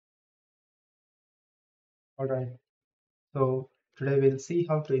Alright, so today we'll see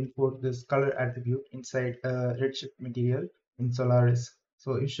how to import this color attribute inside a Redshift material in Solaris.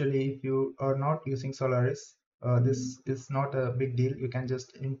 So usually if you are not using Solaris, this is not a big deal. You can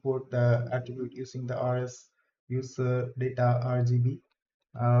just import the attribute using the RS user data RGB.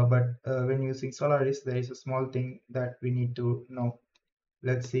 But when using Solaris, there is a small thing that we need to know.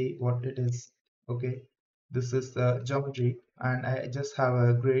 Let's see what it is. Okay, this is the geometry, and I just have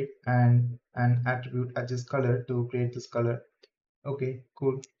a grid and an attribute adjust color to create this color. Okay,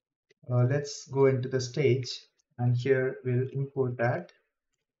 cool. Let's go into the stage, and here we'll import that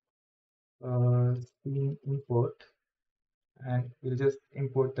scene import, and we'll just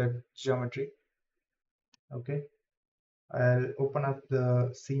import the geometry. Okay, I'll open up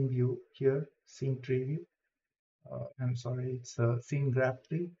the scene view here, scene tree view. I'm sorry, it's a scene graph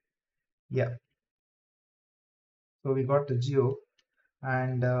tree. Yeah, so we got the geo,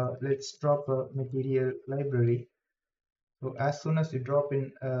 and let's drop a material library. So as soon as you drop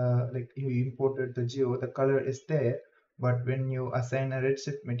in, like you imported the geo, the color is there, but when you assign a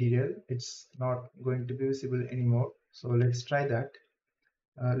redshift material, it's not going to be visible anymore. So let's try that.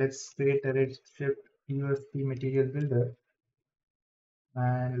 Let's create a redshift USP material builder,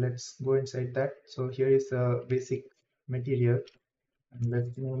 and let's go inside that. So here is a basic material, and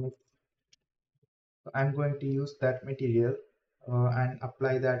let's name it. So I'm going to use that material and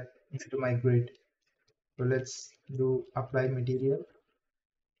apply that into my grid. So let's do apply material,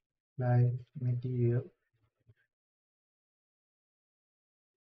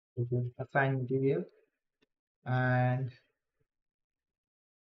 okay, assign material, and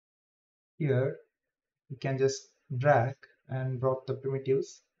here you can just drag and drop the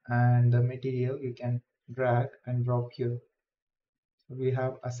primitives, and the material you can drag and drop here. So we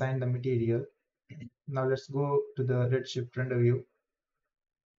have assigned the material. Now let's go to the Redshift render view.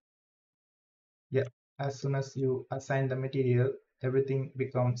 Yeah, as soon as you assign the material, everything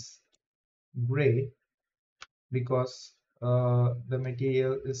becomes gray because the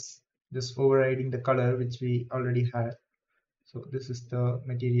material is just overriding the color which we already had. So this is the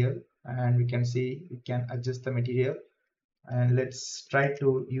material, and we can see we can adjust the material, and let's try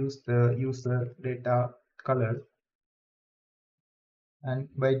to use the user data color, and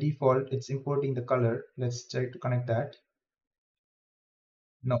by default it's importing the color. Let's try to connect that.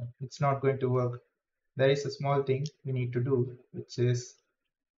 No, it's not going to work. There is a small thing we need to do, which is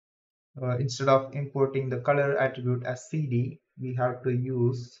instead of importing the color attribute as CD, we have to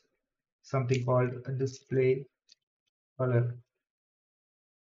use something called a display color.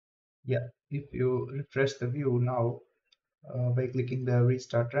 Yeah, if you refresh the view now by clicking the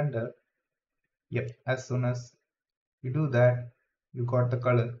restart render, yep, as soon as you do that, you got the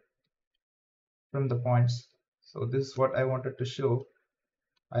color from the points. So this is what I wanted to show.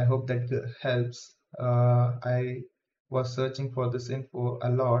 I hope that helps. I was searching for this info a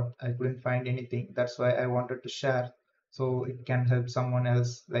lot. I couldn't find anything. That's why I wanted to share, so it can help someone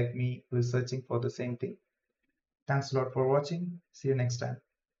else like me who is searching for the same thing. Thanks a lot for watching. See you next time.